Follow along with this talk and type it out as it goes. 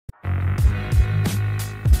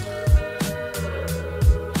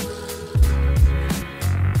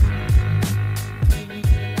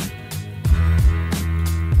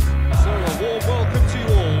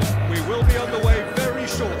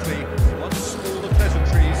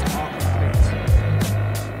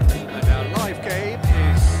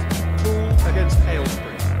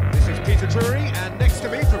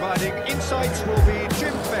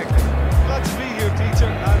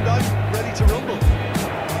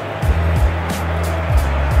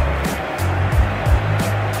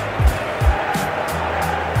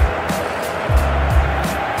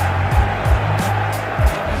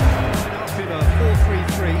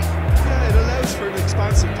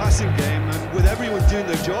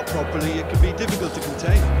job properly, it can be difficult to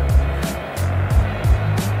contain.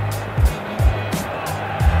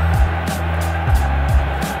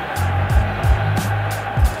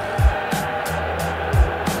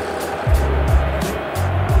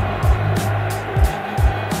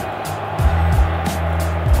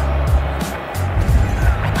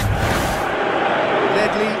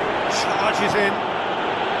 Charges in.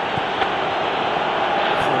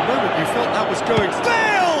 For a moment you felt that was going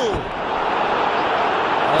still!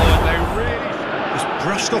 Oh, and they really just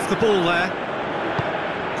brushed off the ball there.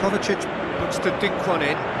 Kovacic looks to dink one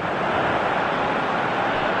in.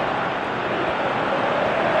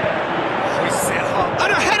 Hoists it up.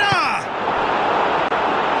 And a header!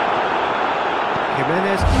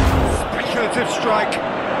 Jimenez, speculative strike.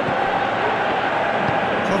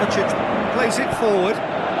 Kovacic plays it forward.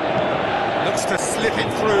 Looks to slip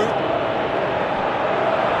it through.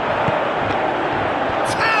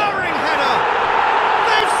 Towering header!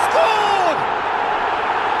 They've scored!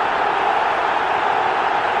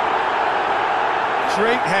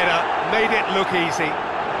 Great header, made it look easy.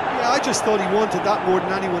 Yeah, I just thought he wanted that more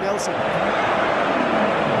than anyone else.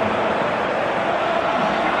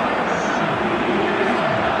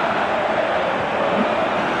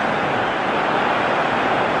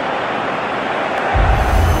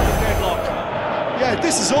 Yeah,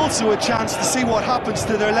 this is also a chance to see what happens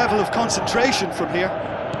to their level of concentration from here.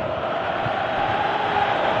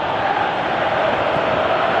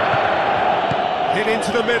 Hit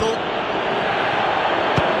into the middle.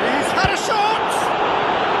 He's had a shot!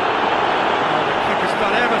 Oh, the keeper's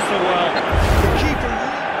done ever so well. The keeper...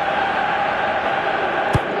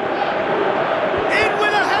 In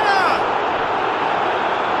with a header!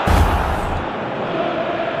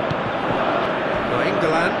 Well,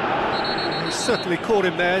 England. Certainly caught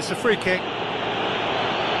him there. It's a free kick. And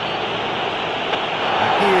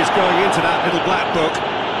he is going into that little black book.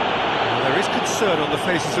 Well, there is concern on the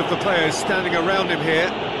faces of the players standing around him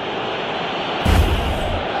here.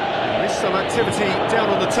 There is some activity down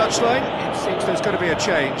on the touchline. It seems there's going to be a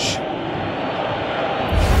change.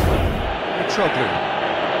 Jeremys'struggling.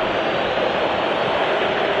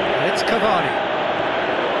 And it's Cavani.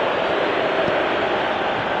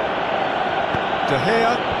 De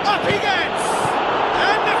Gea. Up he gets!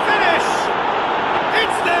 And the finish!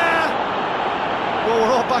 It's there! Well,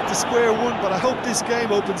 we're all back to square one, but I hope this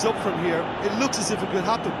game opens up from here. It looks as if it could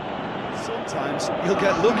happen. Sometimes you'll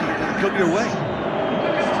get lucky and it'll come your way.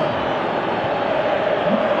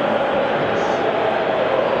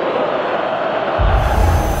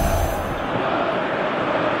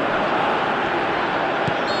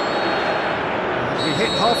 As we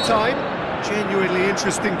hit half-time, genuinely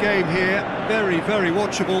interesting game here. Very, very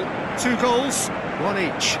watchable. 2 goals, 1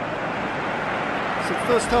 each. So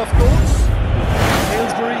first half thoughts?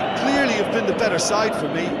 Aylesbury clearly have been the better side for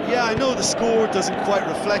me. Yeah, I know the score doesn't quite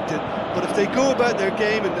reflect it, but if they go about their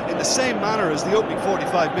game in the same manner as the opening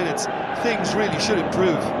 45 minutes, things really should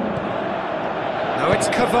improve. Now it's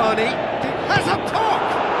Cavani. He has a pop!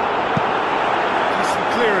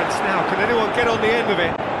 Decent clearance now. Can anyone get on the end of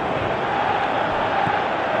it?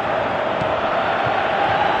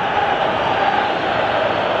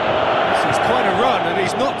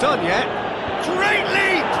 He's not done yet. Great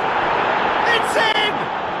leap! It's in!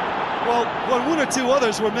 Well, when one or two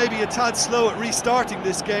others were maybe a tad slow at restarting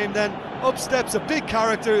this game, then up steps a big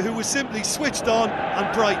character who was simply switched on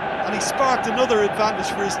and bright, and he sparked another advantage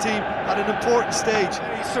for his team at an important stage.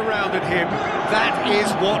 He surrounded him. That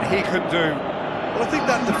is what he can do. Well, I think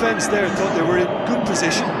that defence there thought they were in good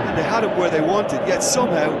position and they had him where they wanted, yet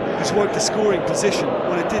somehow he's worked the scoring position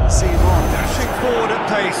when it didn't seem on. Dashing forward at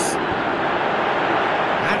pace.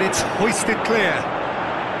 And it's hoisted clear.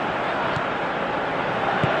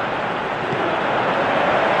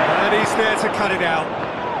 And he's there to cut it out.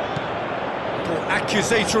 Little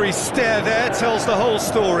accusatory stare there tells the whole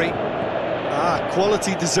story. Ah,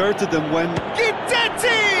 quality deserted them when...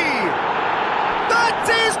 Guidetti! That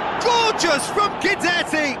is gorgeous from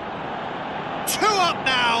Guidetti! 2 up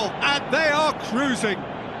now, and they are cruising.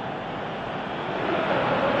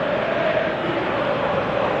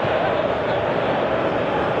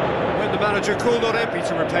 Manager called on Empey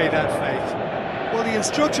to repay that faith. Well, the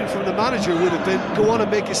instruction from the manager would have been, go on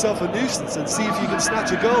and make yourself a nuisance and see if you can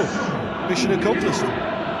snatch a goal. Mission accomplished.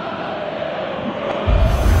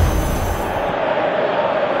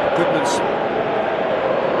 Goodman's.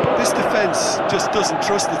 This defence just doesn't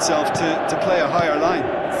trust itself to play a higher line.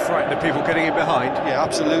 Frightened of people getting in behind. Yeah,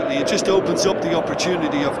 absolutely. It just opens up the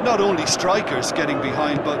opportunity of not only strikers getting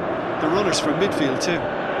behind, but the runners from midfield too.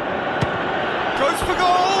 Goes for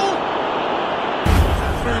goal!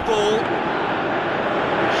 Through ball.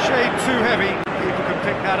 Shade too heavy. People can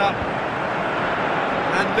pick that that up.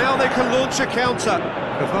 And now they can launch a counter.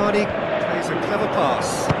 Cavani plays a clever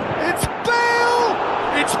pass. It's Bale!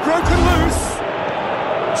 It's broken loose.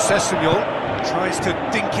 Sessegnon tries to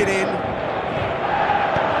dink it in.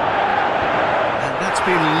 And that's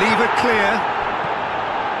been levered clear.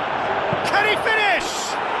 Can he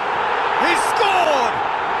finish? He's scored!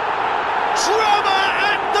 Drama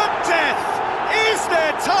at the death! Is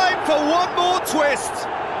there time for one more twist?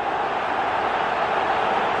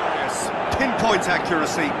 Yes, pinpoint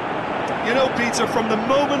accuracy. You know, Peter, from the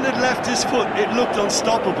moment it left his foot, it looked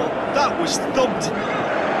unstoppable. That was thumped.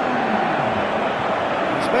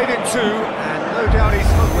 He's made it two, and no doubt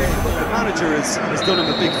he's hungry. The manager has done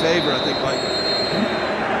him a big favour, I think, Mike.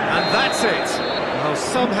 And that's it. Well,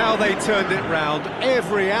 somehow they turned it round.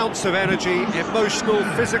 Every ounce of energy, emotional,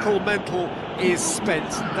 physical, mental, is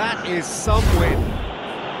spent. That is some win.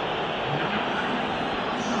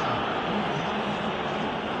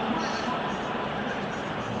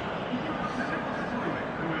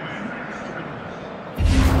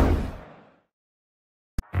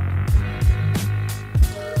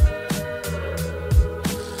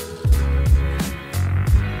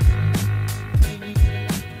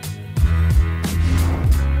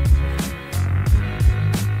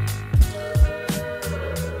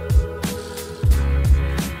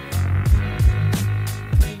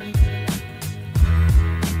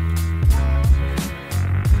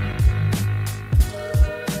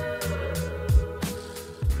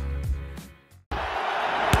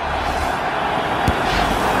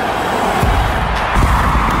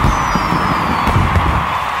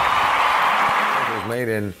 Made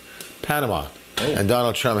in Panama, and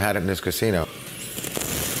Donald Trump had it in his casino.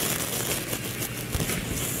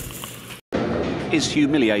 Is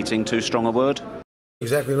humiliating too strong a word?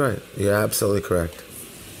 Exactly right. You're absolutely correct.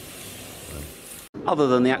 Other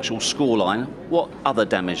than the actual scoreline, what other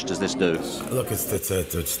damage does this do? Look, it's a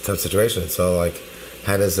tough situation. So, like,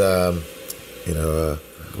 had his, one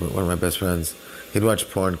of my best friends, he'd watch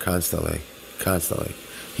porn constantly.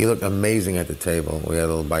 He looked amazing at the table. We had a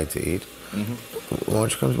little bite to eat. Mm-hmm. Why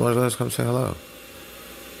don't you let us come say hello?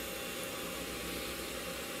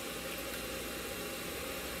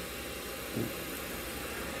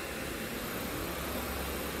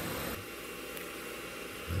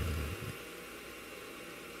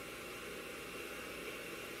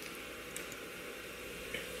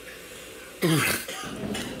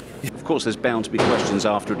 Of course, there's bound to be questions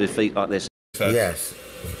after a defeat like this. Yes.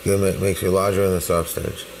 It makes you larger in the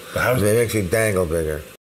substage. It makes you dangle bigger.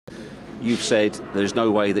 You've said there's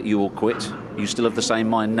no way that you will quit. You still have the same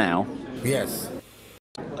mind now? Yes.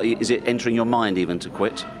 Is it entering your mind even to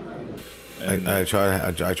quit? I try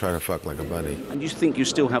to fuck like a bunny. And you think you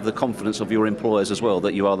still have the confidence of your employers as well,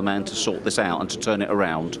 that you are the man to sort this out and to turn it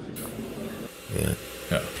around? Yeah.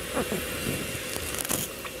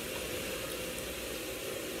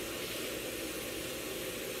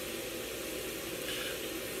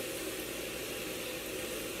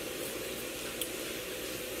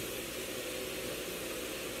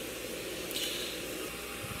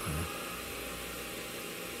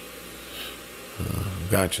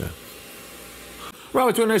 Gotcha. Robert,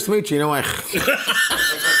 it's very nice to meet you. You know,